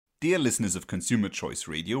Dear listeners of Consumer Choice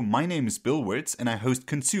Radio, my name is Bill Wirtz and I host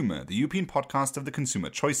Consumer, the European podcast of the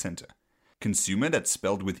Consumer Choice Centre. Consumer, that's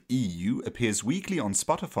spelled with EU, appears weekly on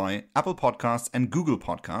Spotify, Apple Podcasts and Google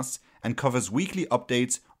Podcasts and covers weekly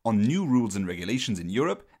updates on new rules and regulations in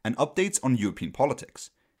Europe and updates on European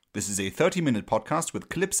politics. This is a 30-minute podcast with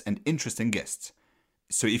clips and interesting guests.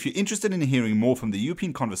 So if you're interested in hearing more from the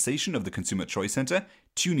European conversation of the Consumer Choice Centre,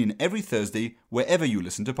 tune in every Thursday wherever you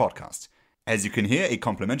listen to podcasts. As you can hear, a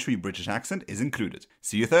complimentary British accent is included.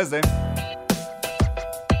 See you Thursday.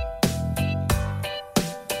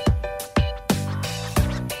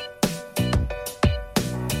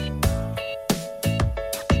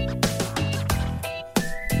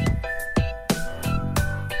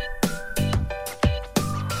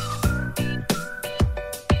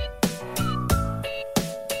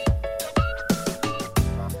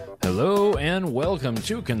 Hello and welcome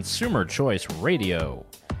to Consumer Choice Radio.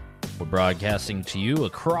 We're broadcasting to you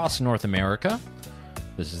across North America.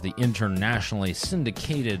 This is the internationally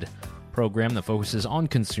syndicated program that focuses on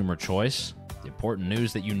consumer choice, the important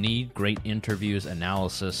news that you need, great interviews,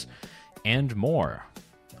 analysis, and more.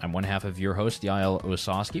 I'm one half of your host, Yael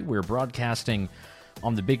Osowski. We're broadcasting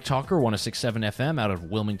on the Big Talker 106.7 FM out of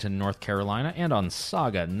Wilmington, North Carolina, and on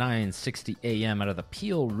Saga 960 AM out of the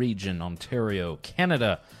Peel region, Ontario,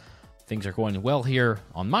 Canada. Things are going well here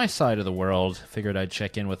on my side of the world. Figured I'd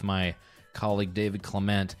check in with my colleague David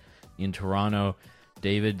Clement in Toronto.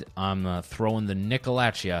 David, I'm throwing the nickel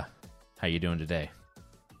at you. How you doing today?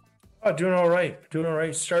 Oh, doing all right.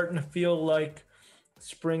 Starting to feel like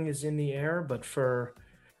spring is in the air, but for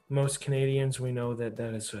most Canadians, we know that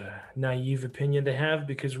that is a naive opinion to have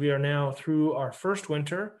because we are now through our first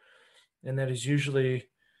winter, and that is usually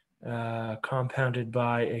compounded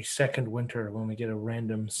by a second winter when we get a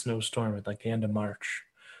random snowstorm at like the end of March.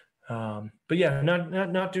 But yeah,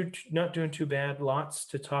 not doing too bad. Lots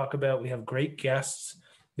to talk about. We have great guests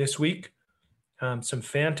this week. Some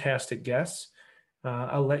fantastic guests.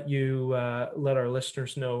 I'll let our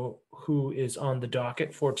listeners know who is on the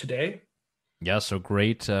docket for today. Yeah, so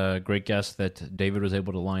great guest that David was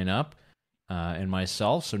able to line up, and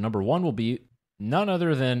myself. So number one will be none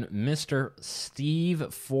other than Mr.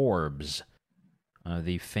 Steve Forbes,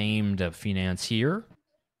 the famed financier,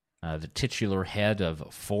 the titular head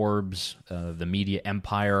of Forbes, the media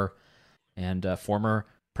empire, and former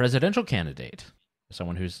presidential candidate.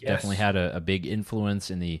 Someone who's definitely had a big influence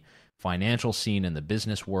in the financial scene and the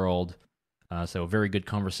business world. So a very good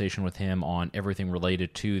conversation with him on everything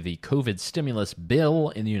related to the COVID stimulus bill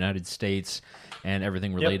in the United States and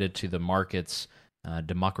everything related to the markets,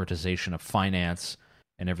 democratization of finance,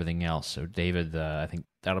 and everything else. So, David, I think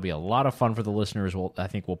that'll be a lot of fun for the listeners. I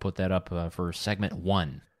think we'll put that up for segment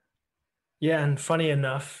one. Yeah, and funny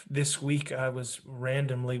enough, this week I was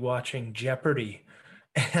randomly watching Jeopardy,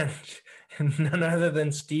 and none other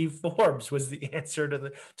than Steve Forbes was the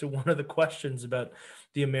answer to one of the questions about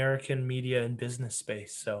the American media and business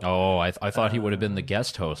space. So, I thought he would have been the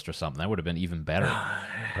guest host or something. That would have been even better,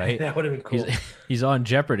 right? That would have been cool. He's on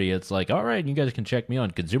Jeopardy. It's like, all right, you guys can check me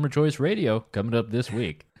on Consumer Choice Radio coming up this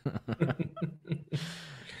week.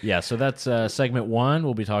 Yeah, so that's segment one.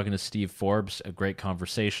 We'll be talking to Steve Forbes, a great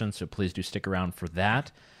conversation, so please do stick around for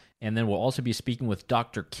that. And then we'll also be speaking with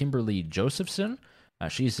Dr. Kimberly Josephson.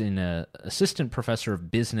 She's an assistant professor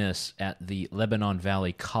of business at the Lebanon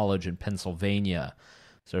Valley College in Pennsylvania.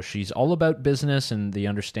 So she's all about business and the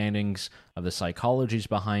understandings of the psychologies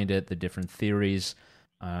behind it, the different theories,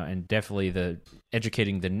 and definitely the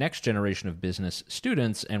educating the next generation of business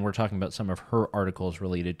students. And we're talking about some of her articles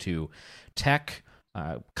related to tech,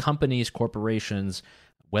 companies, corporations,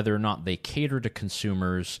 whether or not they cater to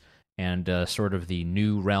consumers, and sort of the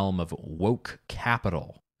new realm of woke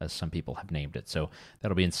capital, as some people have named it. So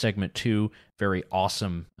that'll be in segment two. Very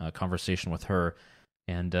awesome conversation with her.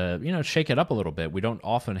 And, shake it up a little bit. We don't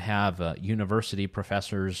often have university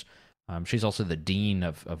professors. She's also the dean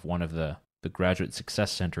of one of the graduate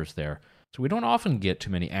success centers there. So we don't often get too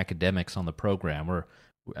many academics on the program.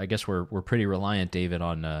 I guess we're pretty reliant, David,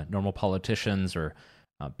 on normal politicians or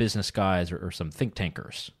business guys or some think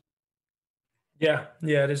tankers. Yeah,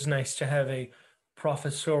 it is nice to have a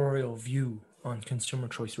professorial view on Consumer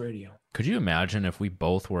Choice Radio. Could you imagine if we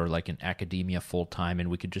both were like in academia full time and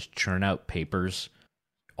we could just churn out papers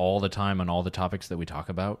all the time on all the topics that we talk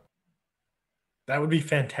about? That would be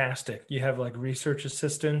fantastic. You have like research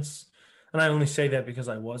assistants, and I only say that because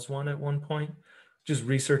I was one at one point, just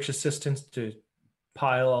research assistants to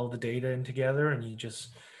pile all the data in together, and you just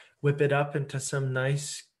whip it up into some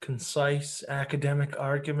nice, concise academic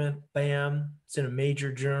argument. Bam, it's in a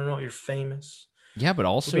major journal. You're famous. Yeah, but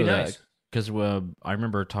also nice. because I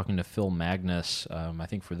remember talking to Phil Magnus, I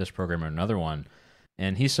think for this program or another one,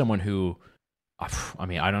 and he's someone who, I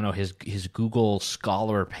mean, I don't know, his Google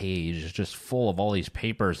Scholar page is just full of all these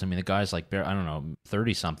papers. I mean, the guy's like, I don't know,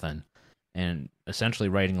 30 something, and essentially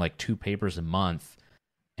writing like 2 papers a month,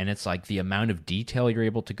 and it's like the amount of detail you're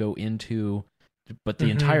able to go into, but the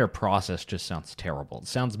entire process just sounds terrible. It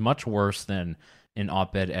sounds much worse than an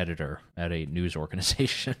op-ed editor at a news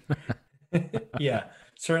organization. Yeah,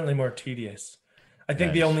 certainly more tedious. I think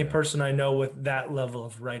That the is only true. person I know with that level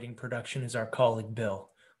of writing production is our colleague Bill,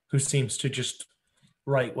 who seems to just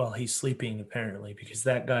write while he's sleeping, apparently, because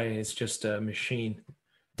that guy is just a machine.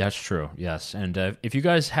 That's true, yes. And if you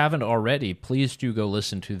guys haven't already, please do go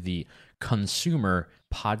listen to the Consumer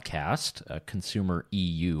podcast, Consumer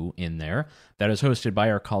EU in there, that is hosted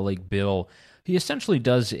by our colleague Bill. He essentially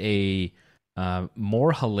does a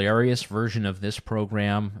more hilarious version of this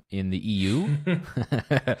program in the EU.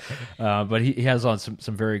 But he has on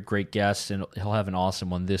some very great guests, and he'll have an awesome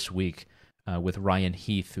one this week with Ryan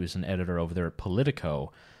Heath, who's an editor over there at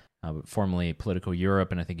Politico, formerly Politico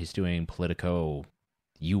Europe, and I think he's doing Politico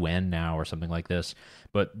UN now or something like this.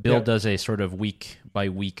 But Bill does a sort of week by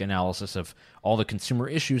week analysis of all the consumer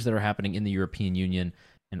issues that are happening in the European Union,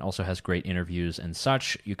 and also has great interviews and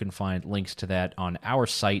such. You can find links to that on our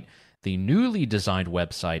site, the newly designed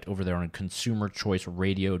website over there on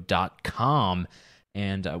consumerchoiceradio.com.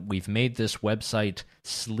 And we've made this website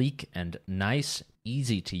sleek and nice,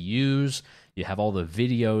 easy to use. You have all the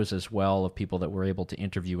videos as well of people that we're able to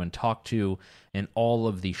interview and talk to, and all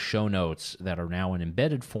of the show notes that are now in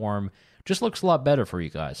embedded form. Just looks a lot better for you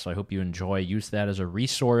guys. So I hope you enjoy. Use that as a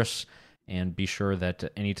resource, and be sure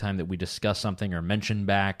that anytime that we discuss something or mention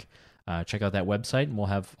back, check out that website, and we'll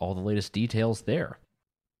have all the latest details there.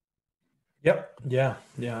 Yep. Yeah,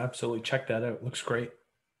 absolutely. Check that out. Looks great.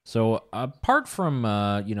 So apart from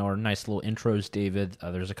our nice little intros, David,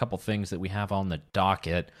 there's a couple things that we have on the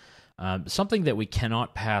docket. Something that we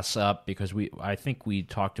cannot pass up, because I think we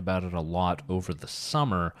talked about it a lot over the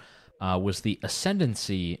summer, was the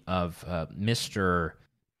ascendancy of Mr.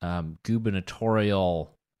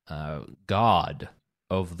 Gubernatorial God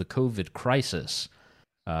of the COVID crisis.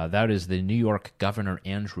 That is the New York Governor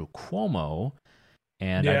Andrew Cuomo.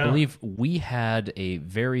 And I believe we had a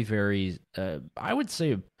very, very, I would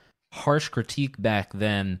say, harsh critique back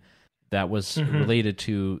then that was related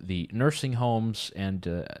to the nursing homes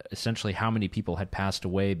and essentially how many people had passed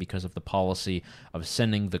away because of the policy of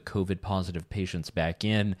sending the COVID-positive patients back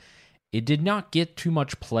in. It did not get too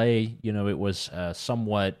much play. It was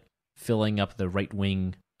somewhat filling up the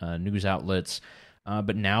right-wing news outlets.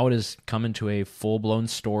 But now it has come into a full-blown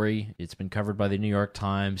story. It's been covered by the New York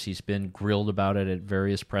Times. He's been grilled about it at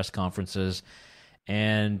various press conferences.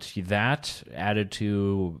 And that, added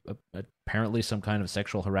to apparently some kind of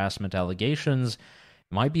sexual harassment allegations,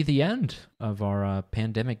 might be the end of our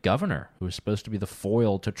pandemic governor, who was supposed to be the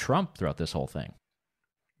foil to Trump throughout this whole thing.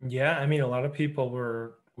 Yeah, I mean, a lot of people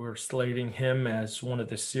were slating him as one of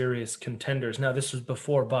the serious contenders. Now, this was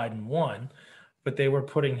before Biden won, but they were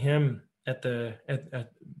putting him at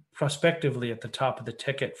prospectively at the top of the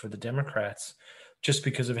ticket for the Democrats, just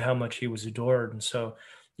because of how much he was adored. And so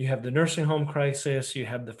you have the nursing home crisis, you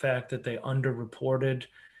have the fact that they underreported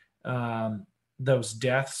those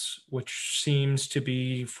deaths, which seems to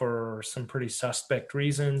be for some pretty suspect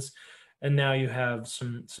reasons. And now you have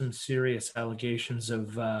some serious allegations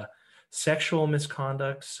of sexual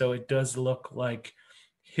misconduct. So it does look like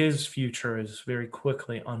his future is very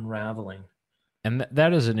quickly unraveling. And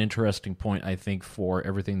that is an interesting point, I think, for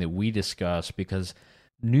everything that we discuss, because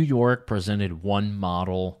New York presented one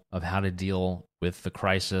model of how to deal with the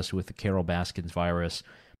crisis with the Carol Baskins virus.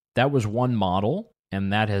 That was one model,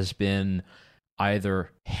 and that has been either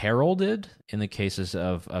heralded in the cases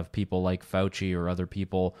of people like Fauci or other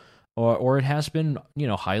people, or it has been,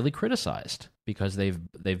 highly criticized because they've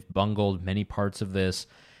bungled many parts of this.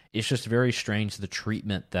 It's just very strange, the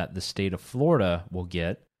treatment that the state of Florida will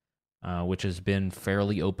get, which has been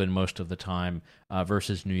fairly open most of the time,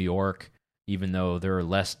 versus New York, even though there are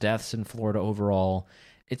less deaths in Florida overall.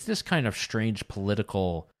 It's this kind of strange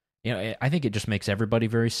political, I think it just makes everybody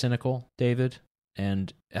very cynical, David.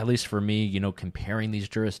 And at least for me, comparing these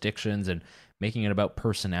jurisdictions and making it about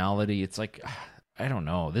personality, it's like, I don't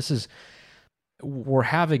know. We're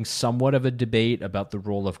having somewhat of a debate about the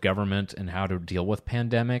role of government and how to deal with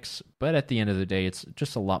pandemics, but at the end of the day, it's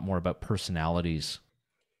just a lot more about personalities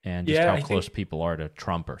and just how close people are to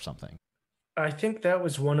Trump or something. I think that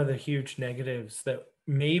was one of the huge negatives, that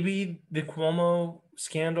maybe the Cuomo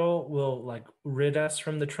scandal will rid us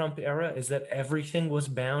from the Trump era, is that everything was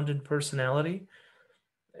bound in personality.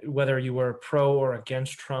 Whether you were pro or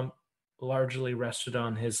against Trump, largely rested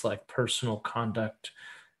on his like personal conduct,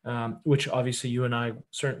 which obviously you and I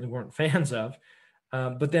certainly weren't fans of.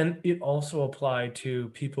 But then it also applied to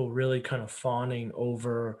people really kind of fawning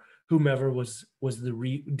over whomever was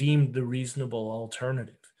deemed the reasonable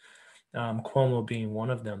alternative. Cuomo being one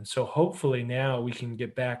of them. So hopefully now we can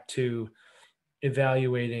get back to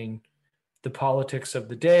evaluating the politics of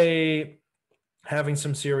the day, having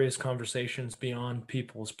some serious conversations beyond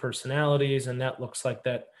people's personalities, and that looks like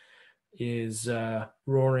that is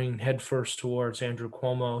roaring headfirst towards Andrew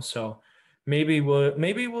Cuomo. So maybe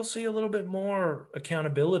we'll see a little bit more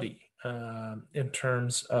accountability in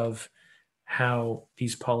terms of how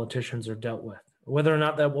these politicians are dealt with. Whether or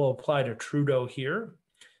not that will apply to Trudeau here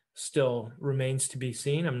still remains to be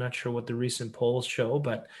seen. I'm not sure what the recent polls show,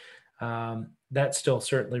 but that still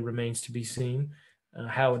certainly remains to be seen.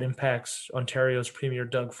 How it impacts Ontario's Premier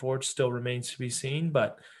Doug Ford still remains to be seen.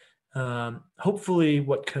 But hopefully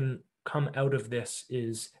what can come out of this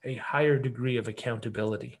is a higher degree of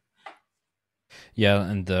accountability. Yeah,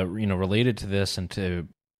 and related to this and to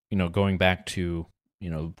going back to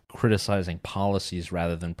criticizing policies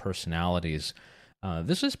rather than personalities.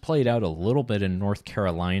 This has played out a little bit in North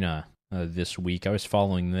Carolina this week. I was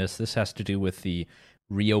following this. This has to do with the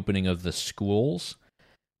reopening of the schools.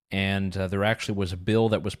 And there actually was a bill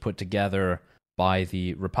that was put together by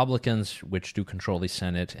the Republicans, which do control the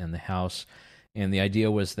Senate and the House. And the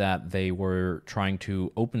idea was that they were trying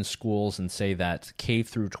to open schools and say that K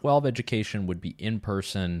through 12 education would be in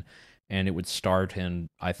person, and it would start in,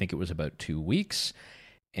 I think it was about 2 weeks.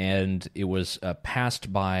 And it was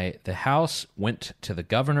passed by the House, went to the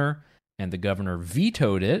governor, and the governor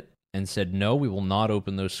vetoed it and said, no, we will not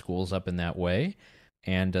open those schools up in that way.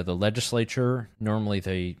 And the legislature, normally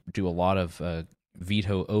they do a lot of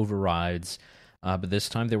veto overrides, but this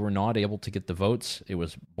time they were not able to get the votes. It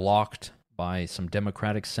was blocked by some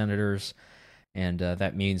Democratic senators, and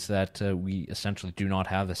that means that we essentially do not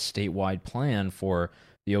have a statewide plan for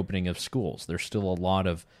the opening of schools. There's still a lot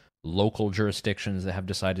of local jurisdictions that have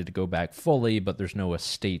decided to go back fully, but there's no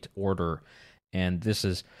state order. And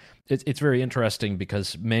it's very interesting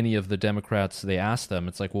because many of the Democrats, they ask them,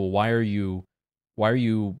 it's like, well, why are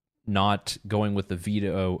you not going with the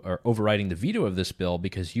veto or overriding the veto of this bill?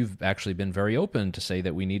 Because you've actually been very open to say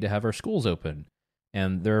that we need to have our schools open.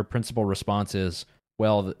 And their principal response is,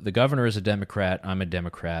 well, the governor is a Democrat, I'm a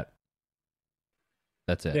Democrat.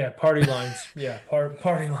 That's it. Yeah, party lines. Yeah,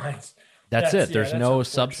 party lines. That's it. There's no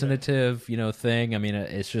substantive, thing. I mean,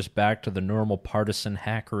 it's just back to the normal partisan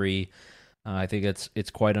hackery. I think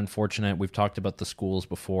it's quite unfortunate. We've talked about the schools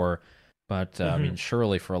before, but I mean,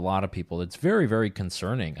 surely for a lot of people, it's very, very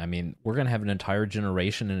concerning. I mean, we're going to have an entire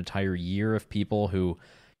generation, an entire year of people who,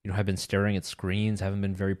 have been staring at screens, haven't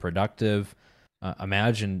been very productive.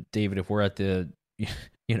 Imagine, David, if we're at the,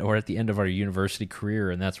 we're at the end of our university career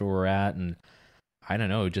and that's where we're at, and I don't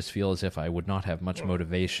know, it just feels as if I would not have much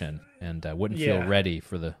motivation and I wouldn't feel ready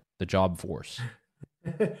for the job force.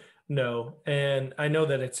 No, and I know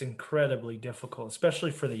that it's incredibly difficult,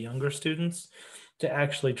 especially for the younger students, to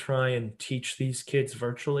actually try and teach these kids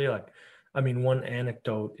virtually. Like, I mean, one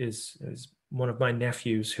anecdote is one of my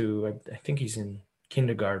nephews who I think he's in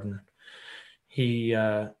kindergarten. He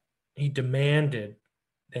demanded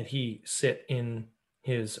that he sit in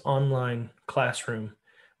his online classroom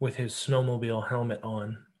with his snowmobile helmet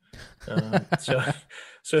on.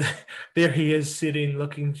 So there he is sitting,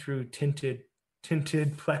 looking through tinted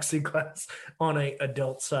plexiglass on a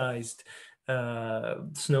adult-sized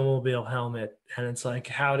snowmobile helmet, and it's like,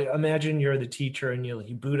 imagine you're the teacher and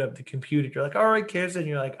you boot up the computer. You're like, all right, kids, and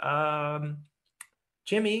you're like,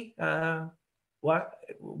 Jimmy, what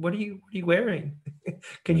are you wearing?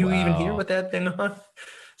 Can you even hear what that thing on?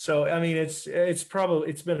 So, I mean, it's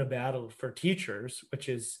been a battle for teachers, which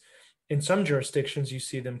is, in some jurisdictions, you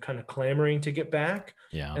see them kind of clamoring to get back.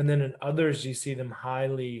 Yeah. And then in others, you see them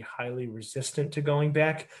highly, highly resistant to going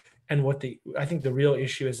back. And I think the real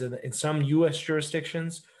issue is that in some U.S.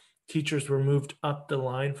 jurisdictions, teachers were moved up the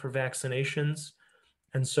line for vaccinations.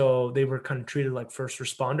 And so they were kind of treated like first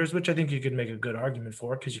responders, which I think you could make a good argument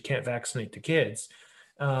for because you can't vaccinate the kids.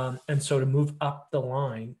 And so to move up the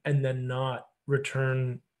line and then not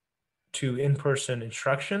return to in-person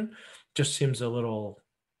instruction just seems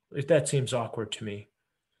that seems awkward to me.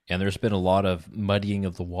 And there's been a lot of muddying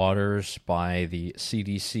of the waters by the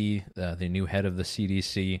CDC, the new head of the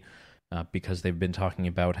CDC, because they've been talking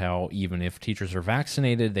about how even if teachers are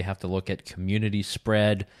vaccinated, they have to look at community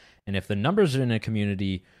spread. And if the numbers in a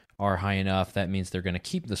community are high enough, that means they're going to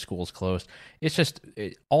keep the schools closed. It's just,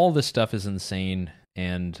 all this stuff is insane.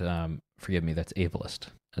 And forgive me, that's ableist.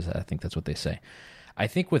 I think that's what they say. I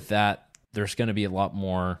think with that, there's going to be a lot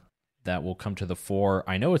more that will come to the fore.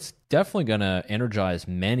 I know it's definitely going to energize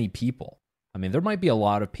many people. I mean, there might be a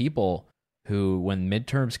lot of people who, when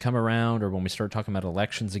midterms come around or when we start talking about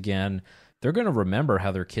elections again, they're going to remember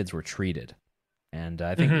how their kids were treated. And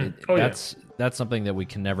I think that's something that we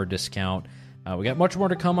can never discount. We got much more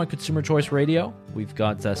to come on Consumer Choice Radio. We've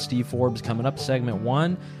got Steve Forbes coming up, segment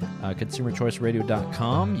 1,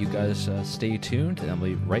 consumerchoiceradio.com. You guys stay tuned, and I'll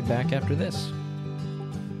be right back after this.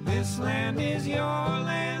 This land is your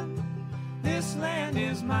land. This land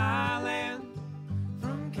is my land.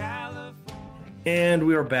 From California. And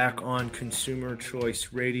we are back on Consumer Choice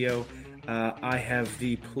Radio. I have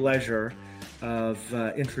the pleasure of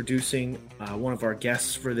introducing one of our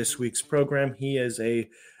guests for this week's program. He is a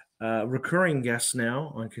recurring guest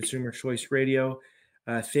now on Consumer Choice Radio.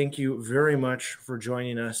 Thank you very much for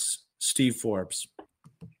joining us, Steve Forbes.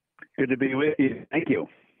 Good to be with you. Thank you.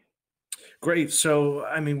 Great. So,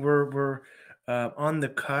 I mean, we're on the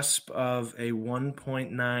cusp of a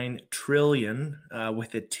 1.9 trillion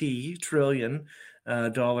with a T trillion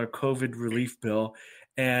dollar COVID relief bill,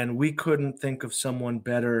 and we couldn't think of someone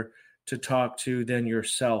better to talk to than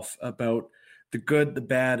yourself about the good, the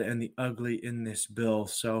bad, and the ugly in this bill.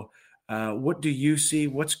 So what do you see?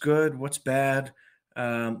 What's good? What's bad?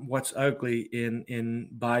 What's ugly in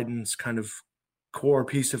Biden's kind of core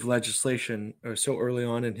piece of legislation so early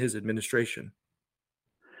on in his administration?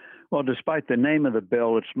 Well, despite the name of the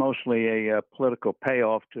bill, it's mostly a political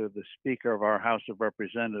payoff to the Speaker of our House of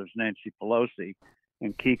Representatives, Nancy Pelosi,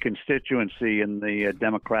 and key constituency in the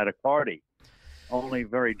Democratic Party. Only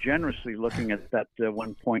very generously looking at that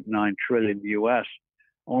 1.9 trillion U.S.,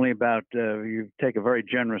 only about, you take a very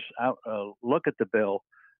generous look at the bill,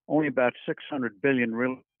 only about 600 billion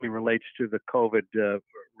really relates to the COVID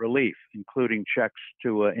relief, including checks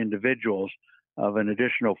to individuals of an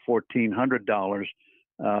additional $1,400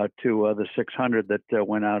 to the 600 that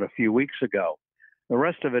went out a few weeks ago. The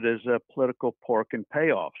rest of it is political pork and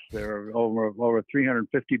payoffs. There are over $350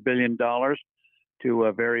 billion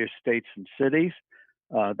to various states and cities.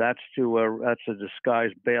 That's a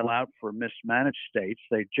disguised bailout for mismanaged states.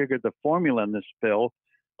 They jiggered the formula in this bill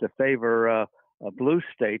to favor blue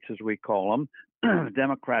states, as we call them,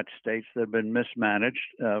 Democrat states that have been mismanaged,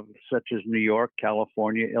 such as New York,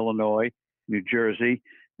 California, Illinois, New Jersey,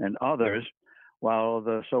 and others, while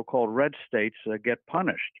the so-called red states get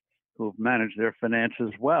punished, who've managed their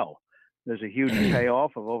finances well. There's a huge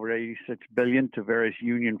payoff of over $86 billion to various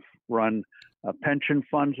union-run pension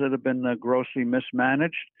funds that have been grossly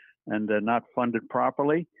mismanaged and not funded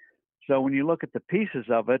properly. So when you look at the pieces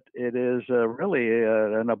of it, it is really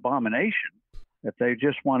an abomination. If they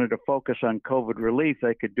just wanted to focus on COVID relief,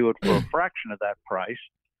 they could do it for a fraction of that price,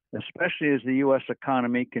 especially as the U.S.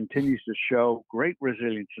 economy continues to show great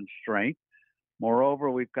resilience and strength. Moreover,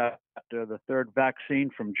 we've got the third vaccine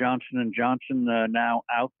from Johnson & Johnson now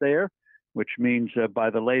out there, which means by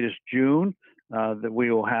the latest June that we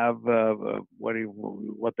will have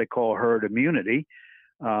what they call herd immunity.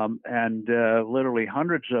 And literally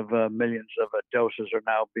hundreds of millions of doses are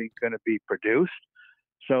now going to be produced.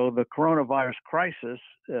 So the coronavirus crisis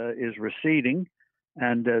is receding,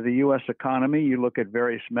 and the U.S. economy, you look at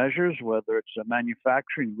various measures, whether it's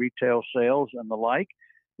manufacturing, retail sales, and the like,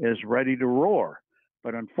 is ready to roar.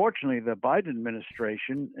 But unfortunately, the Biden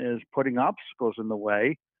administration is putting obstacles in the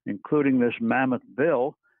way, including this mammoth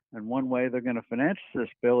bill. And one way they're going to finance this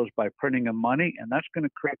bill is by printing of money, and that's going to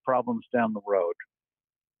create problems down the road.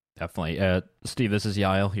 Definitely. Steve, this is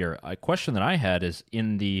Yael here. A question that I had is,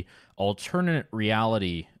 in the alternate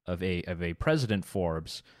reality of a President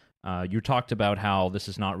Forbes, you talked about how this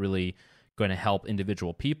is not really going to help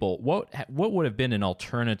individual people. What would have been an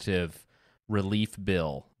alternative relief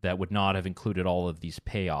bill that would not have included all of these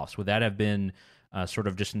payoffs? Would that have been sort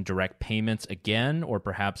of just in direct payments again, or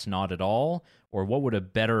perhaps not at all? Or what would a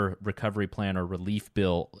better recovery plan or relief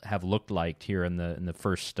bill have looked like here in the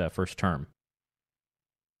first term?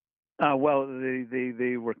 Well,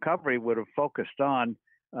 the recovery would have focused on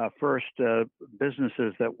first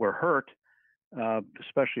businesses that were hurt,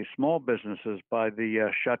 especially small businesses, by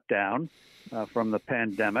the shutdown from the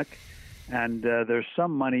pandemic. And there's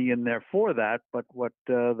some money in there for that, but what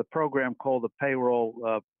the program called the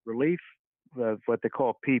payroll relief, what they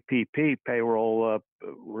call PPP, payroll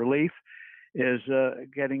relief, is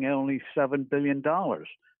getting only $7 billion.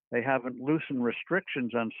 They haven't loosened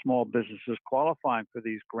restrictions on small businesses qualifying for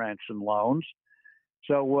these grants and loans.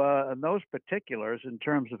 So in those particulars, in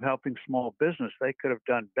terms of helping small business, they could have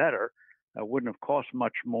done better. It wouldn't have cost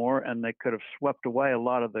much more, and they could have swept away a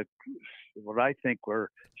lot of the, what I think were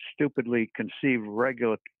stupidly conceived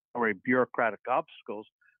regulatory bureaucratic obstacles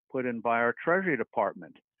put in by our Treasury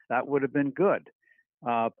Department. That would have been good.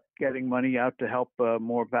 getting money out to help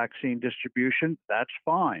more vaccine distribution, that's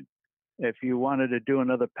fine. If you wanted to do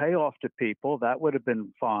another payoff to people, that would have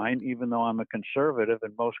been fine, even though I'm a conservative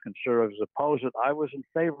and most conservatives oppose it. I was in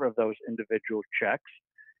favor of those individual checks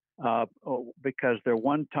because they're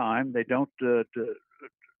one time, they don't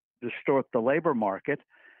distort the labor market,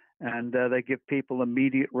 and they give people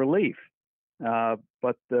immediate relief.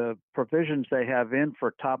 But the provisions they have in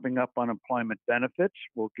for topping up unemployment benefits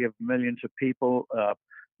will give millions of people,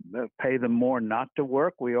 pay them more not to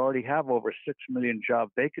work. We already have over 6 million job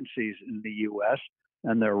vacancies in the U.S.,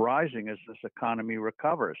 and they're rising as this economy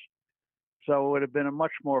recovers. So it would have been a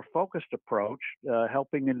much more focused approach,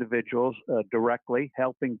 helping individuals directly,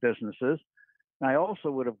 helping businesses. And I also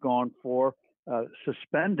would have gone for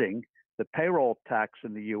suspending the payroll tax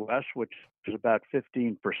in the U.S., which is about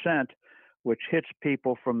 15%, which hits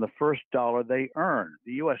people from the first dollar they earn.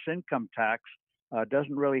 The U.S. income tax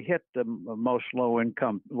doesn't really hit the most lower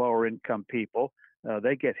income people.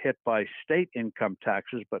 They get hit by state income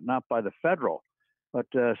taxes, but not by the federal. But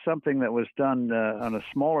something that was done on a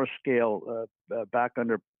smaller scale back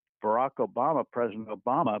under Barack Obama, President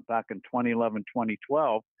Obama, back in 2011,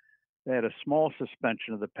 2012, they had a small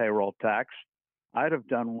suspension of the payroll tax. I'd have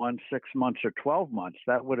done one 6 months or 12 months.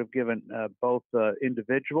 That would have given both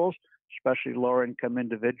individuals, especially lower income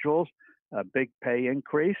individuals, a big pay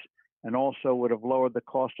increase, and also would have lowered the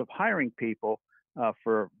cost of hiring people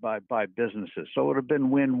by businesses. So it would have been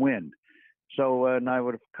win-win. So and I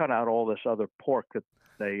would have cut out all this other pork that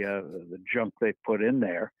the junk they put in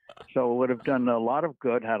there. So it would have done a lot of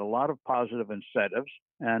good, had a lot of positive incentives,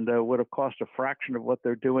 and would have cost a fraction of what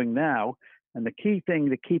they're doing now. And the key thing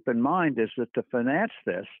to keep in mind is that to finance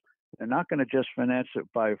this, they're not going to just finance it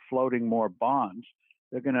by floating more bonds.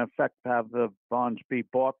 They're going to have the bonds be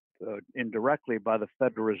bought indirectly by the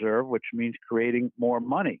Federal Reserve, which means creating more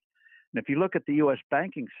money. And if you look at the U.S.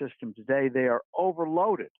 banking system today, they are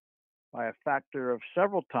overloaded by a factor of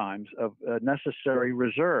several times of necessary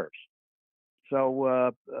reserves.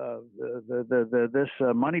 So this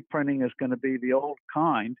money printing is going to be the old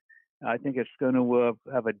kind. I think it's going to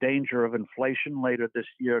have a danger of inflation later this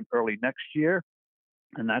year and early next year,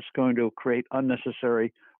 and that's going to create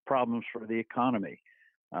unnecessary problems for the economy.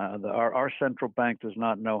 Our central bank does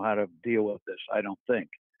not know how to deal with this, I don't think.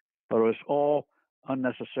 But it was all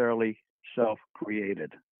unnecessarily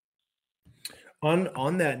self-created.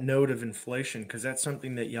 On that note of inflation, because that's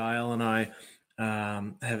something that Yael and I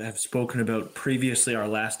have spoken about previously. Our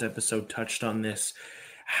last episode touched on this.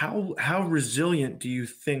 How resilient do you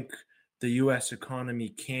think the U.S. economy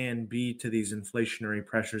can be to these inflationary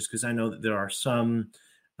pressures? Because I know that there are some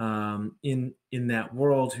in that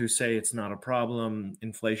world who say it's not a problem,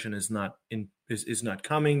 inflation is not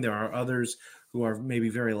coming. There are others who are maybe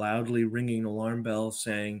very loudly ringing alarm bells,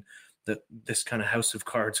 saying that this kind of house of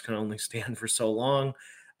cards can only stand for so long.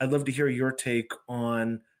 I'd love to hear your take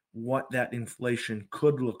on what that inflation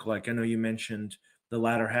could look like. I know you mentioned the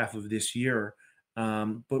latter half of this year,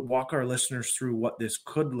 but walk our listeners through what this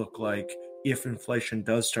could look like if inflation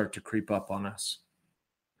does start to creep up on us.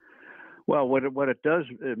 Well, what it does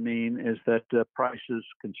mean is that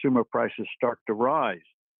consumer prices start to rise.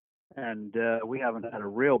 And we haven't had a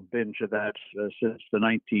real binge of that since the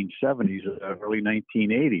 1970s, early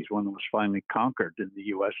 1980s, when it was finally conquered in the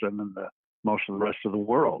U.S. and in most of the rest of the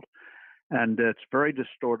world. And it's very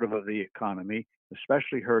distortive of the economy,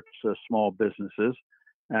 especially hurts small businesses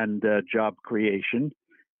and job creation.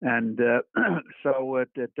 And so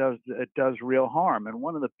it does real harm. And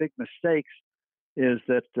one of the big mistakes is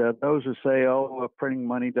that those who say, printing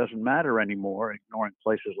money doesn't matter anymore, ignoring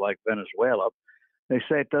places like Venezuela, they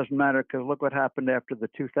say it doesn't matter because look what happened after the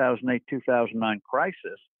 2008-2009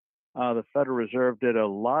 crisis. The Federal Reserve did a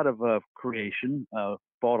lot of creation,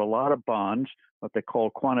 bought a lot of bonds, what they call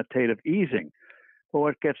quantitative easing. But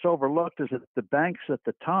what gets overlooked is that the banks at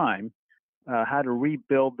the time had to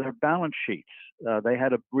rebuild their balance sheets. They had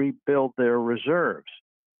to rebuild their reserves.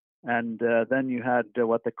 And then you had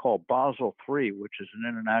what they call Basel III, which is an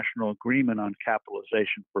international agreement on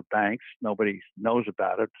capitalization for banks. Nobody knows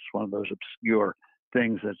about it. It's one of those obscure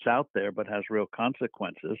things that's out there, but has real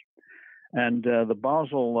consequences. And the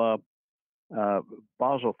Basel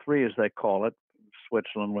III, as they call it,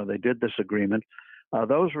 Switzerland, where they did this agreement,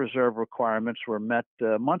 those reserve requirements were met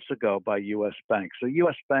months ago by U.S. banks. So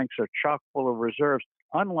U.S. banks are chock full of reserves,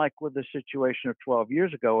 unlike with the situation of 12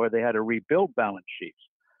 years ago where they had to rebuild balance sheets.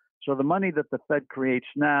 So the money that the Fed creates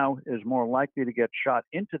now is more likely to get shot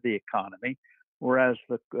into the economy, whereas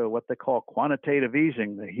what they call quantitative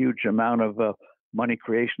easing, the huge amount of money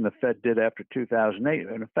creation the Fed did after 2008,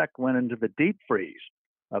 in effect went into the deep freeze.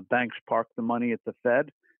 Banks parked the money at the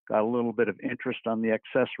Fed, got a little bit of interest on the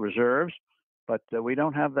excess reserves. But we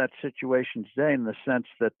don't have that situation today in the sense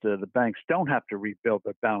that the banks don't have to rebuild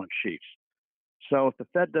their balance sheets. So if the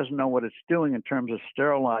Fed doesn't know what it's doing in terms of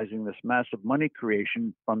sterilizing this massive money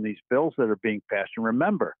creation from these bills that are being passed, and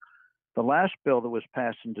remember, the last bill that was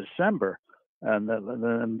passed in December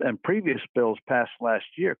and previous bills passed last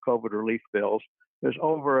year, COVID relief bills, there's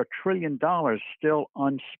over $1 trillion still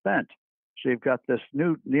unspent. So you've got this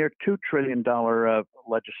new near $2 trillion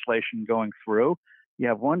legislation going through. You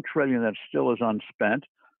have $1 trillion that still is unspent,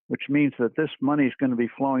 which means that this money is going to be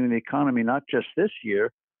flowing in the economy not just this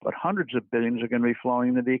year, but hundreds of billions are going to be flowing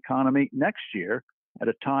into the economy next year at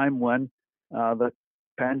a time when the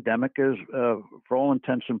pandemic is, for all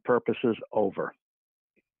intents and purposes, over.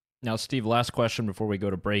 Now, Steve, last question before we go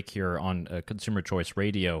to break here on Consumer Choice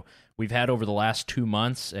Radio. We've had over the last 2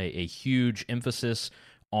 months a huge emphasis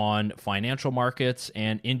on financial markets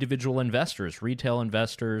and individual investors, retail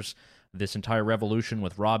investors, this entire revolution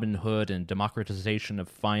with Robinhood and democratization of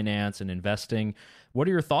finance and investing. What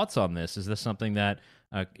are your thoughts on this? Is this something that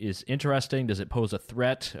is interesting? Does it pose a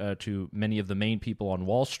threat to many of the main people on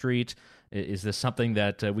Wall Street? Is this something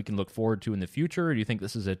that we can look forward to in the future, or do you think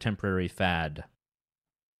this is a temporary fad?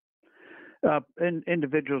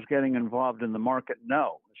 Individuals getting involved in the market,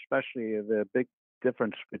 no. Especially the big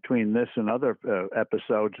difference between this and other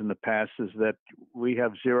episodes in the past is that we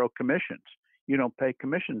have zero commissions. You don't pay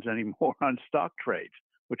commissions anymore on stock trades,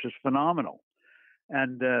 which is phenomenal.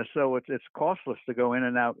 And so it's costless to go in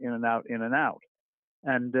and out, in and out, in and out.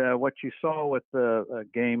 And what you saw with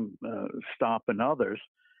GameStop and others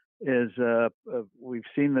is we've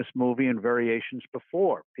seen this movie in variations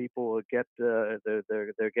before. People get there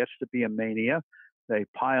gets to be a mania. They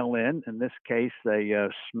pile in. In this case, they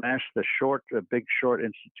smash the big short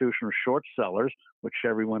institutional short sellers, which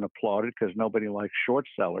everyone applauded because nobody likes short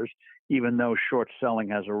sellers, even though short selling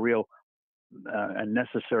has a real and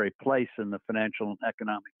necessary place in the financial and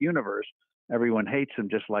economic universe. Everyone hates them,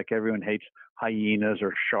 just like everyone hates hyenas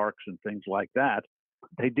or sharks and things like that.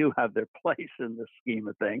 They do have their place in the scheme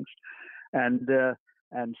of things, and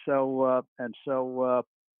so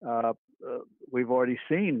we've already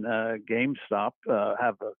seen GameStop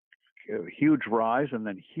have a huge rise and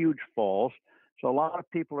then huge falls. So a lot of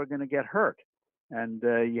people are going to get hurt, and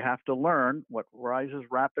you have to learn what rises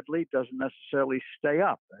rapidly doesn't necessarily stay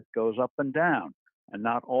up. It goes up and down, and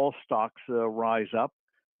not all stocks rise up.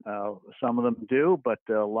 Some of them do, but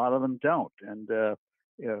a lot of them don't. And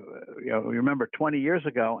remember 20 years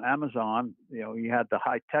ago, Amazon, you had the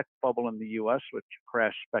high-tech bubble in the U.S., which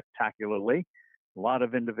crashed spectacularly. A lot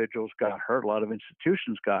of individuals got hurt. A lot of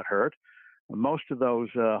institutions got hurt. Most of those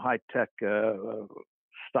high-tech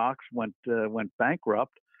stocks went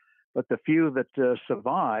bankrupt, but the few that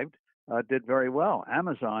survived did very well.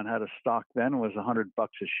 Amazon had a stock then, was $100 a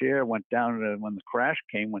share, went down when the crash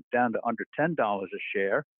came, went down to under $10 a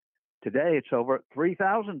share. Today, it's over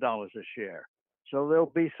 $3,000 a share. So there'll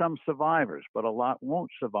be some survivors, but a lot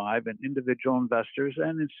won't survive, and individual investors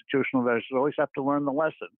and institutional investors always have to learn the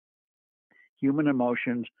lesson. Human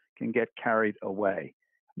emotions can get carried away.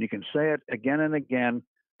 You can say it again and again,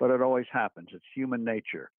 but it always happens. It's human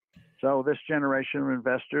nature. So this generation of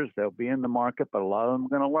investors, they'll be in the market, but a lot of them are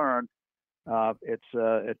going to learn it's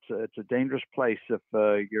a dangerous place if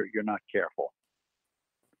you're not careful.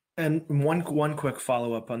 And one quick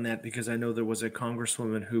follow-up on that, because I know there was a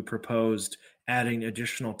congresswoman who proposed adding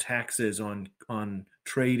additional taxes on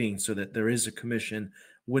trading so that there is a commission.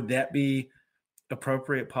 Would that be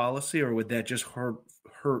appropriate policy, or would that just hurt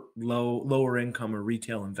lower income or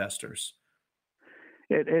retail investors?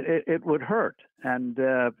 It would hurt, and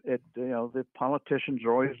the politicians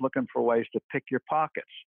are always looking for ways to pick your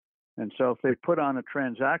pockets. And so if they put on a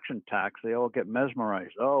transaction tax, they all get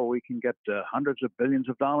mesmerized. Oh, we can get hundreds of billions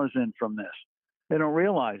of dollars in from this. They don't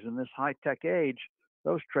realize in this high-tech age,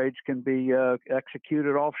 those trades can be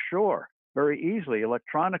executed offshore very easily,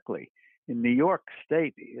 electronically. In New York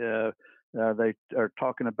State, they are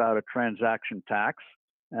talking about a transaction tax,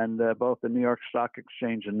 and both the New York Stock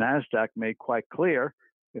Exchange and NASDAQ made quite clear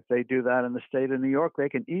if they do that in the state of New York, they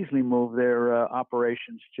can easily move their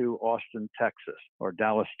operations to Austin, Texas, or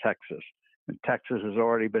Dallas, Texas. And Texas has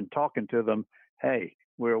already been talking to them, hey,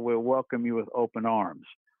 we'll welcome you with open arms.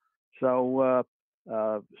 So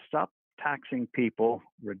stop taxing people,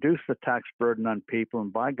 reduce the tax burden on people,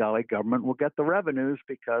 and by golly, government will get the revenues,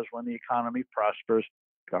 because when the economy prospers,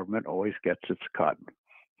 government always gets its cut.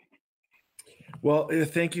 Well,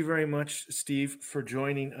 thank you very much, Steve, for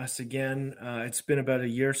joining us again. It's been about a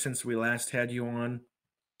year since we last had you on.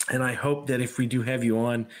 And I hope that if we do have you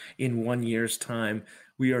on in 1 year's time,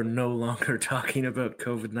 we are no longer talking about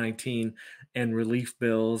COVID-19 and relief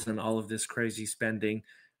bills and all of this crazy spending.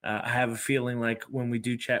 I have a feeling like when we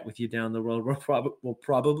do chat with you down the road, we'll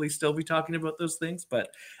probably still be talking about those things. But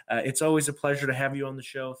it's always a pleasure to have you on the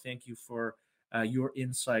show. Thank you for your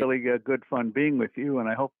insight. Really good fun being with you, and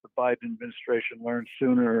I hope the Biden administration learns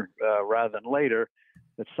sooner rather than later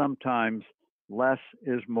that sometimes less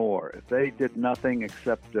is more. If they did nothing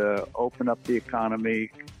except open up the economy,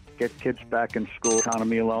 get kids back in school,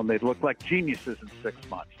 economy alone, they'd look like geniuses in 6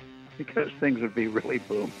 months because things would be really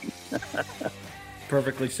booming.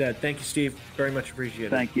 Perfectly said. Thank you, Steve. Very much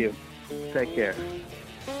appreciated. Thank you. Take care.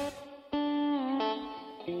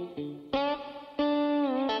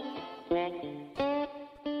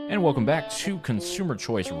 And welcome back to Consumer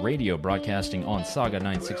Choice Radio, broadcasting on Saga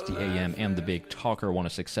 960 AM and the Big Talker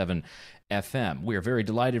 1067 FM. We are very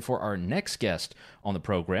delighted for our next guest on the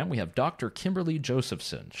program. We have Dr. Kimberly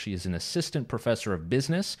Josephson. She is an assistant professor of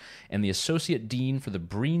business and the associate dean for the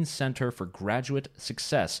Breen Center for Graduate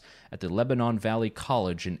Success at the Lebanon Valley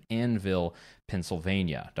College in Annville,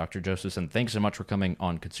 Pennsylvania. Dr. Josephson, thanks so much for coming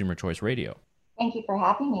on Consumer Choice Radio. Thank you for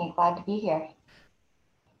having me. Glad to be here.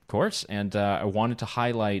 Course, and I wanted to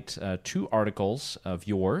highlight two articles of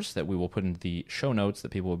yours that we will put in the show notes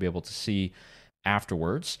that people will be able to see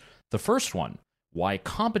afterwards. The first one, why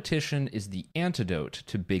competition is the antidote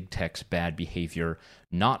to big tech's bad behavior,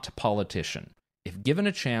 not politician. If given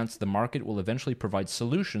a chance, the market will eventually provide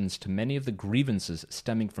solutions to many of the grievances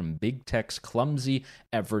stemming from big tech's clumsy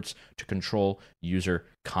efforts to control user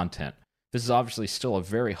content. This is obviously still a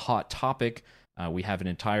very hot topic. We have an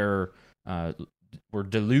entire... we're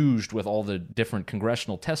deluged with all the different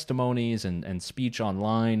congressional testimonies and speech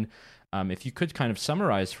online. If you could kind of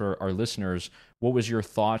summarize for our listeners, what was your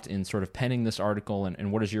thought in sort of penning this article,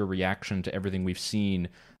 and what is your reaction to everything we've seen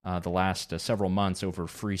the last several months over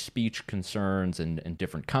free speech concerns and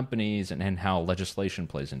different companies and how legislation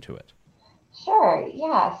plays into it? Sure,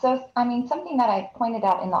 yeah. So, I mean, something that I pointed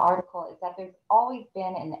out in the article is that there's always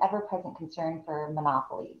been an ever-present concern for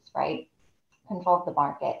monopolies, right? Control of the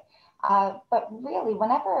market. But really,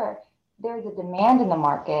 whenever there's a demand in the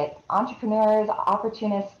market, entrepreneurs,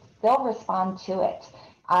 opportunists, they'll respond to it.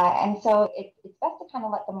 And so it's best to kind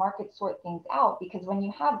of let the market sort things out, because when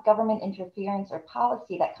you have government interference or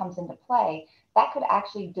policy that comes into play, that could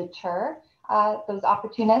actually deter those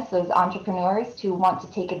opportunists, those entrepreneurs to want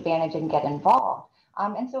to take advantage and get involved.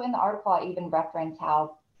 And so in the article, I even reference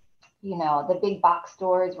how, you know, the big box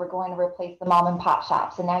stores were going to replace the mom and pop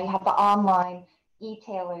shops. And now you have the online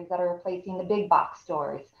e-tailers that are replacing the big box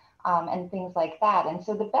stores and things like that. And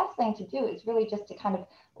so the best thing to do is really just to kind of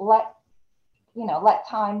let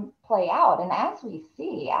time play out. And as we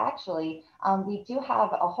see, actually, we do have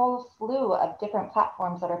a whole slew of different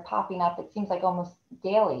platforms that are popping up. It seems like almost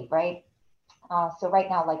daily, right? So right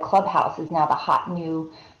now, like Clubhouse is now the hot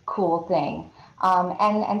new cool thing.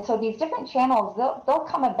 And so these different channels, they'll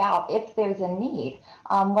come about if there's a need.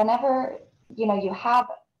 Whenever, you have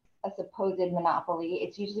a supposed monopoly,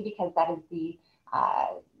 it's usually because that is the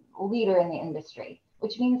leader in the industry,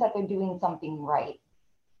 which means that they're doing something right.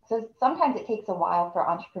 So sometimes it takes a while for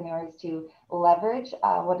entrepreneurs to leverage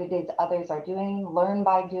what it is others are doing, learn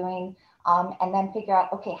by doing, and then figure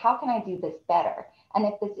out, okay, how can I do this better? And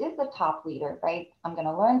if this is the top leader, right, I'm going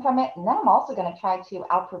to learn from it, and then I'm also going to try to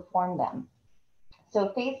outperform them.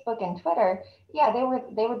 So Facebook and Twitter, yeah, they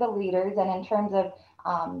were the leaders, and in terms of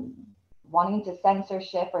wanting to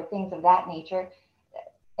censorship or things of that nature,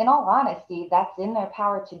 in all honesty, that's in their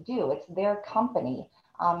power to do. It's their company.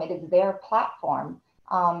 It is their platform.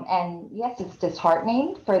 And yes, it's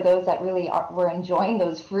disheartening for those that really were enjoying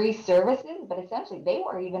those free services, but essentially they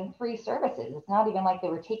were even free services. It's not even like they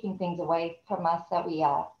were taking things away from us that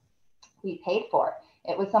we paid for.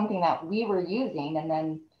 It was something that we were using, and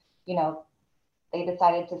then, they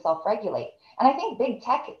decided to self-regulate. And I think big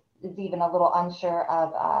tech is even a little unsure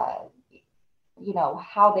of,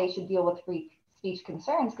 how they should deal with free speech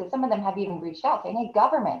concerns, because some of them have even reached out saying, hey,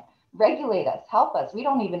 government, regulate us, help us. We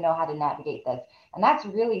don't even know how to navigate this. And that's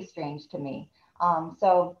really strange to me.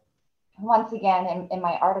 So once again, in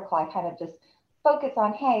my article, I kind of just focus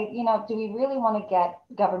on, hey, do we really want to get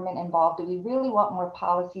government involved? Do we really want more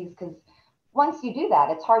policies? Because once you do that,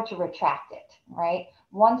 it's hard to retract it, right?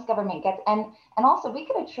 Once government gets, and also we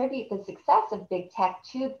could attribute the success of big tech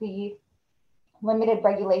to the limited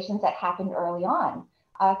regulations that happened early on,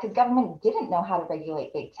 because government didn't know how to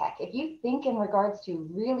regulate big tech. If you think in regards to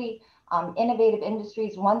really innovative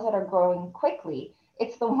industries, ones that are growing quickly,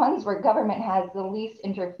 it's the ones where government has the least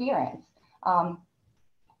interference.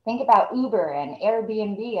 think about Uber and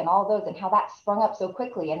Airbnb and all those and how that sprung up so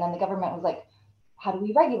quickly. And then the government was like, how do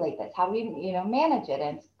we regulate this? How do we, manage it?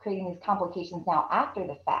 And it's creating these complications now after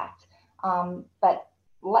the fact. But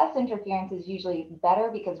less interference is usually better,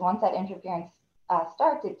 because once that interference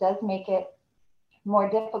starts, it does make it more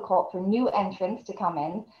difficult for new entrants to come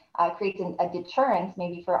in, creates a deterrence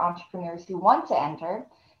maybe for entrepreneurs who want to enter.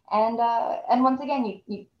 And once again,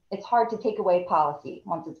 it's hard to take away policy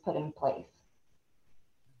once it's put in place.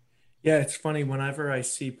 Yeah, it's funny. Whenever I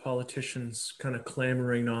see politicians kind of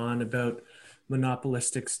clamoring on about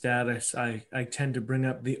monopolistic status, I tend to bring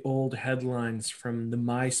up the old headlines from the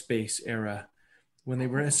MySpace era, when they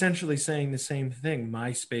were essentially saying the same thing.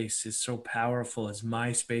 MySpace is so powerful. Is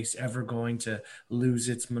MySpace ever going to lose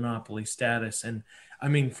its monopoly status? And I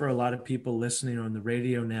mean, for a lot of people listening on the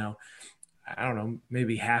radio now, I don't know,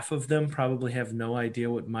 maybe half of them probably have no idea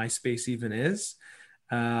what MySpace even is,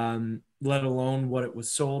 let alone what it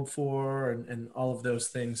was sold for and all of those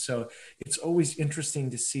things. So it's always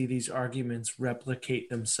interesting to see these arguments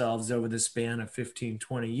replicate themselves over the span of 15,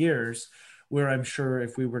 20 years, where I'm sure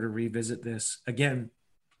if we were to revisit this again,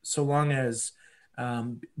 so long as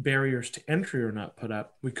barriers to entry are not put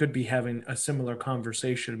up, we could be having a similar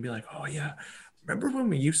conversation and be like, oh yeah, remember when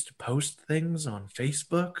we used to post things on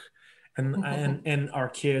Facebook? And our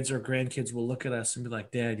kids or grandkids will look at us and be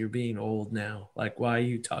like, Dad, you're being old now. Like, why are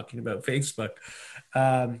you talking about Facebook?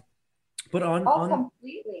 But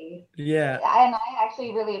completely. Yeah. And I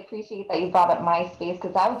actually really appreciate that you brought up MySpace,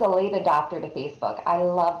 because I was a late adopter to Facebook. I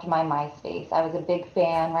loved my MySpace. I was a big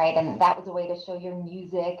fan, right? And that was a way to show your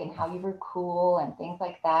music and how you were cool and things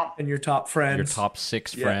like that. And your top friends. Your top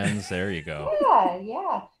 6 friends. There you go.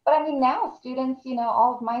 Yeah. But I mean, now students,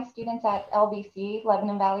 all of my students at LBC,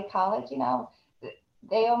 Lebanon Valley College,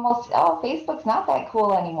 they almost, Facebook's not that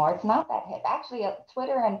cool anymore. It's not that hip. Actually,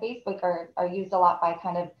 Twitter and Facebook are used a lot by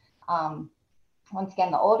kind of, once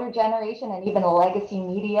again, the older generation and even the legacy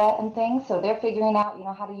media and things. So they're figuring out,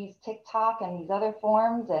 how to use TikTok and these other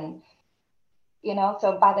forms. And,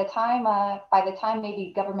 so by the time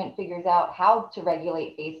maybe government figures out how to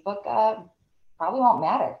regulate Facebook, probably won't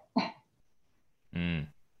matter.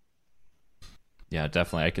 Yeah,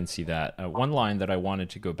 definitely. I can see that. One line that I wanted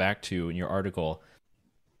to go back to in your article.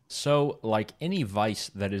 So, like any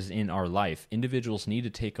vice that is in our life, individuals need to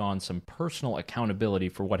take on some personal accountability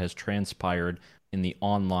for what has transpired in the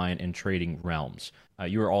online and trading realms.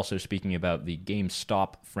 You were also speaking about the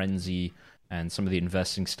GameStop frenzy and some of the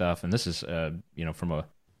investing stuff. And this is, from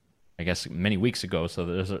I guess, many weeks ago. So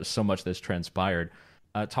there's so much that's transpired.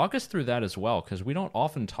 Talk us through that as well, because we don't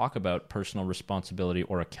often talk about personal responsibility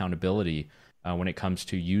or accountability when it comes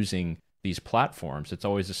to using these platforms. It's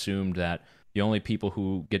always assumed that the only people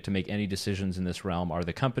who get to make any decisions in this realm are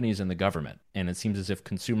the companies and the government. And it seems as if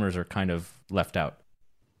consumers are kind of left out.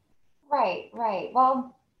 Right.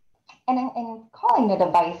 Well, and in calling it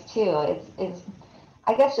a vice too is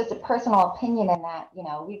I guess just a personal opinion in that,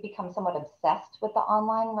 we've become somewhat obsessed with the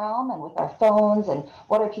online realm and with our phones and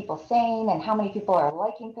what are people saying and how many people are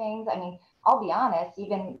liking things. I mean, I'll be honest,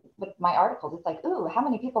 even with my articles, it's like, ooh, how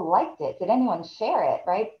many people liked it? Did anyone share it?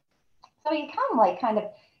 Right. So you come kind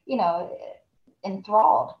of,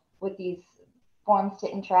 enthralled with these forms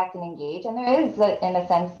to interact and engage. And there is, in a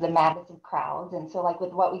sense, the madness of crowds. And so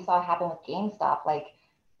with what we saw happen with GameStop,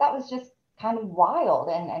 that was just kind of wild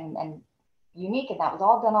and unique. And that was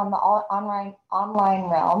all done on the online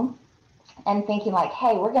realm, and thinking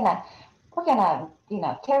hey, we're gonna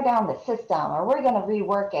tear down the system, or we're gonna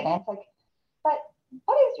rework it. And it's like, but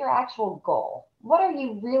what is your actual goal? What are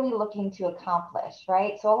you really looking to accomplish,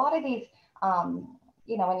 right? So a lot of these,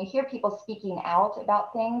 when you hear people speaking out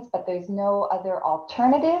about things, but there's no other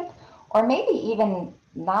alternative, or maybe even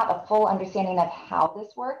not a full understanding of how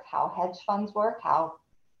this works, how hedge funds work, how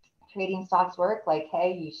trading stocks work,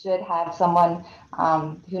 hey, you should have someone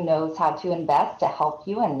who knows how to invest to help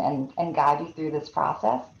you and guide you through this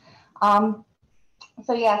process.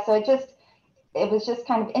 So it was just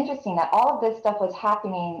kind of interesting that all of this stuff was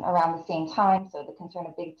happening around the same time. So the concern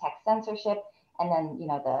of big tech censorship, and then,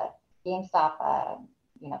 the GameStop,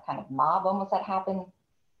 kind of mob almost that happened.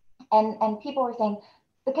 And people were saying,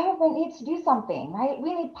 the government needs to do something, right?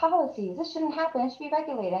 We need policies. This shouldn't happen. It should be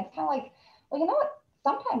regulated. And it's kind of like, well, you know what?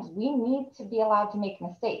 Sometimes we need to be allowed to make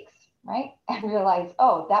mistakes, right? And realize,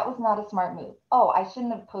 oh, that was not a smart move. Oh, I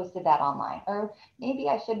shouldn't have posted that online. Or maybe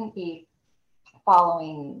I shouldn't be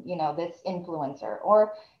following, this influencer.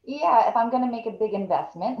 Or yeah, if I'm going to make a big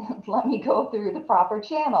investment, let me go through the proper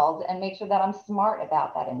channels and make sure that I'm smart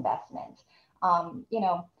about that investment.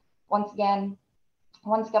 Once again,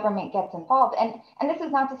 once government gets involved, and this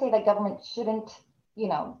is not to say that government shouldn't,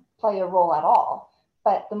 play a role at all,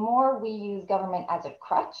 But the more we use government as a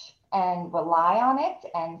crutch and rely on it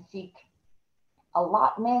and seek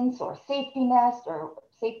allotments or safety nets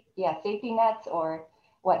or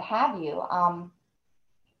what have you,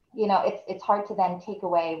 it's hard to then take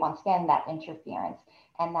away, once again, that interference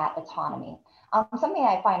and that autonomy. Something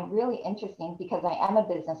I find really interesting, because I am a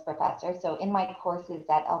business professor, so in my courses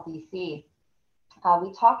at LBC,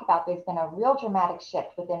 we talk about there's been a real dramatic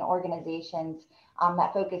shift within organizations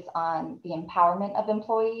that focus on the empowerment of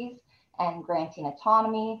employees and granting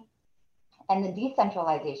autonomy and the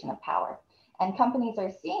decentralization of power. And companies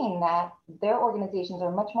are seeing that their organizations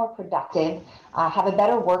are much more productive, have a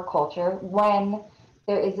better work culture when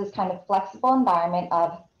there is this kind of flexible environment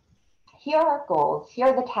of, here are our goals, here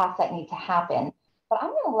are the tasks that need to happen, but I'm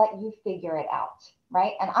going to let you figure it out,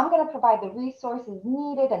 right? And I'm going to provide the resources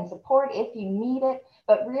needed and support if you need it,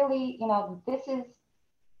 but really, this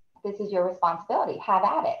is your responsibility. Have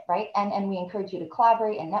at it, right? And we encourage you to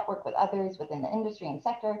collaborate and network with others within the industry and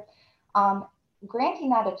sector. Granting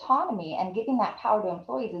that autonomy and giving that power to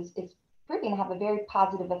employees is proving to have a very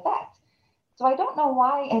positive effect. So I don't know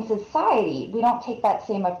why in society we don't take that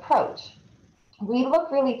same approach. We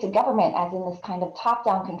look really to government as in this kind of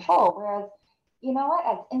top-down control, whereas, you know what,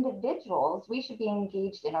 as individuals, we should be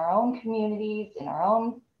engaged in our own communities, in our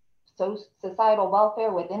own societal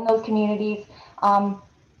welfare within those communities,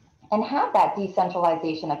 and have that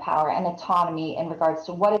decentralization of power and autonomy in regards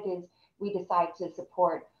to what it is we decide to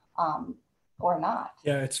support or not.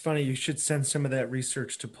 Yeah, it's funny. You should send some of that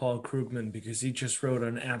research to Paul Krugman, because he just wrote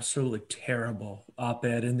an absolutely terrible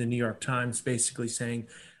op-ed in the New York Times, basically saying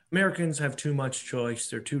Americans have too much choice.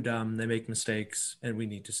 They're too dumb. They make mistakes, and we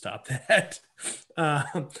need to stop that.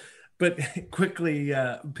 But quickly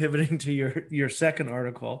pivoting to your second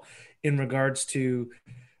article in regards to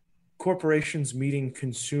corporations meeting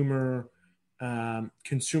consumer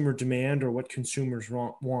demand or what consumers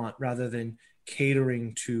want rather than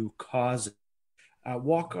catering to causes.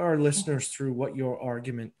 Walk our listeners through what your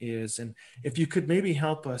argument is, and if you could maybe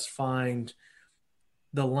help us find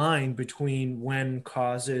the line between when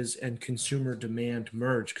causes and consumer demand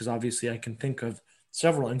merge, because obviously I can think of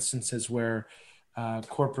several instances where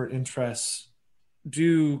corporate interests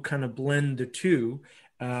do kind of blend the two,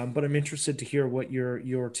 but I'm interested to hear what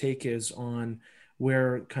your take is on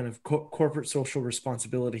where kind of corporate social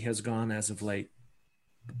responsibility has gone as of late.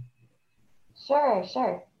 Sure.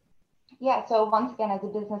 Yeah, so once again, as a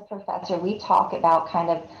business professor, we talk about kind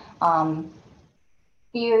of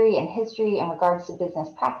theory and history in regards to business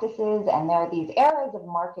practices, and there are these eras of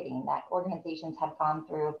marketing that organizations have gone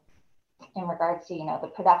through in regards to, the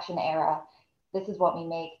production era. This is what we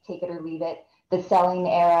make, take it or leave it. The selling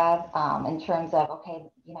era, in terms of, okay,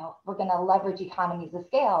 we're going to leverage economies of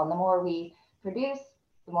scale, and the more we produce,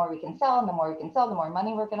 the more we can sell, and the more we can sell, the more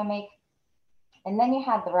money we're going to make. And then you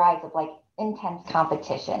have the rise of intense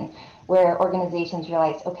competition, where organizations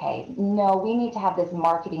realize, okay, no, we need to have this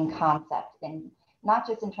marketing concept, and not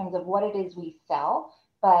just in terms of what it is we sell,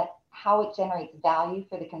 but how it generates value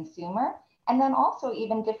for the consumer. And then also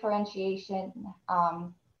even differentiation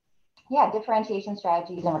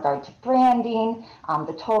strategies in regard to branding,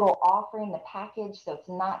 the total offering, the package. So it's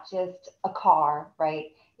not just a car,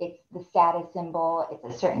 right? It's the status symbol,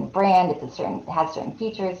 it's a certain brand, it has certain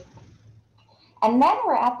features. And then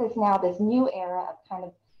we're at this new era of kind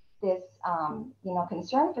of this,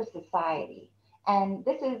 concern for society. And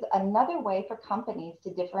this is another way for companies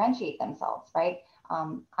to differentiate themselves, right?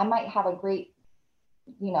 I might have a great,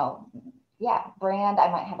 brand. I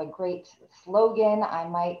might have a great slogan. I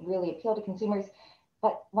might really appeal to consumers.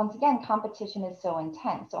 But once again, competition is so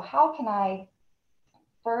intense. So how can I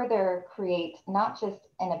further create not just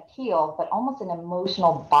an appeal, but almost an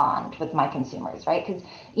emotional bond with my consumers, right? Because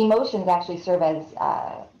emotions actually serve as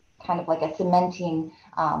kind of like a cementing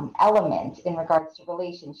element in regards to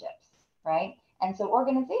relationships, right? And so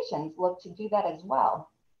organizations look to do that as well.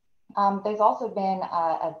 There's also been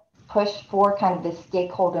a push for kind of this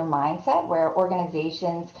stakeholder mindset where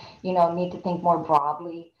organizations, need to think more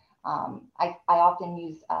broadly. I often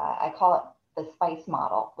use, I call it the SPICE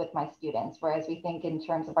model with my students, whereas we think in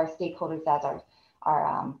terms of our stakeholders as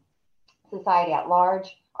our society at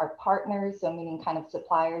large, our partners, so meaning kind of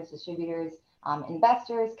suppliers, distributors,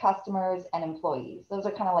 investors, customers, and employees. Those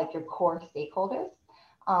are kind of like your core stakeholders.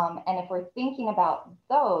 And if we're thinking about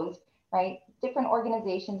those, right, different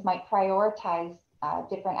organizations might prioritize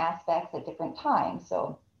different aspects at different times.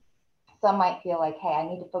 So some might feel like, hey, I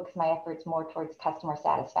need to focus my efforts more towards customer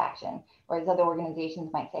satisfaction, whereas other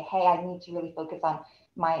organizations might say, hey, I need to really focus on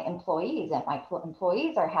my employees. And if my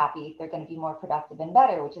employees are happy, they're going to be more productive and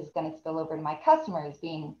better, which is going to spill over to my customers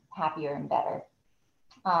being happier and better.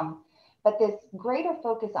 But this greater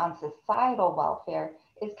focus on societal welfare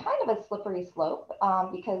is kind of a slippery slope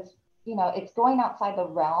because, it's going outside the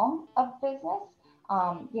realm of business.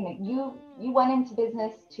 You went into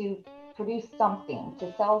business to produce something,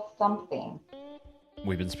 to sell something.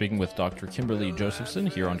 We've been speaking with Dr. Kimberly Josephson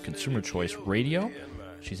here on Consumer Choice Radio.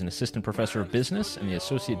 She's an assistant professor of business and the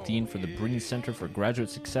associate dean for the Breen Center for Graduate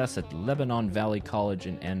Success at Lebanon Valley College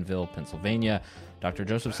in Annville, Pennsylvania. Dr.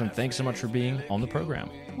 Josephson, thanks so much for being on the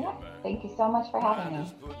program. Yeah, thank you so much for having me.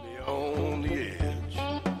 On the edge.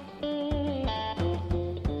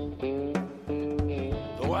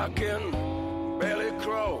 Though I can barely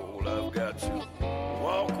crawl, I've got to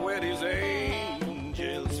walk where these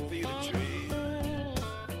angels feed a tree.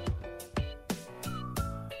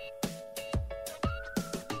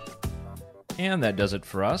 And that does it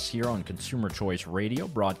for us here on Consumer Choice Radio,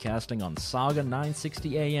 broadcasting on Saga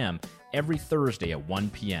 960 AM every Thursday at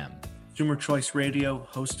 1 p.m. Consumer Choice Radio,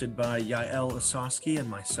 hosted by Yael Osowski and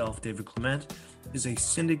myself, David Clement, is a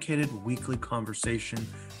syndicated weekly conversation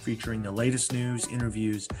featuring the latest news,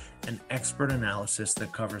 interviews, and expert analysis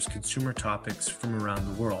that covers consumer topics from around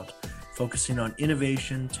the world, focusing on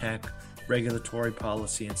innovation, tech, regulatory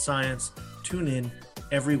policy, and science. Tune in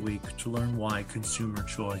every week to learn why consumer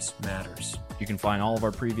choice matters. You can find all of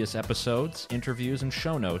our previous episodes, interviews, and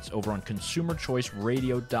show notes over on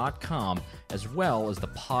consumerchoiceradio.com, as well as the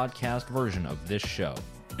podcast version of this show.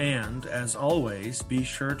 And, as always, be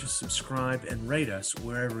sure to subscribe and rate us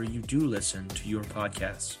wherever you do listen to your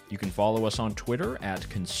podcasts. You can follow us on Twitter at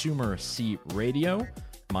ConsumerCRadio,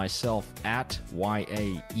 myself at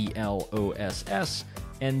YAELOSS,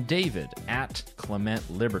 and David at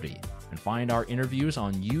Clement Liberty. And find our interviews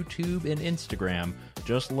on YouTube and Instagram,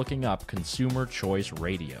 just looking up Consumer Choice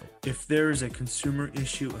Radio. If there is a consumer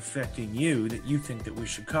issue affecting you that you think that we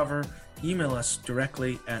should cover, email us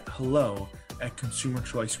directly at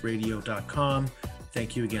hello@consumerchoiceradio.com.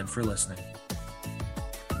 Thank you again for listening.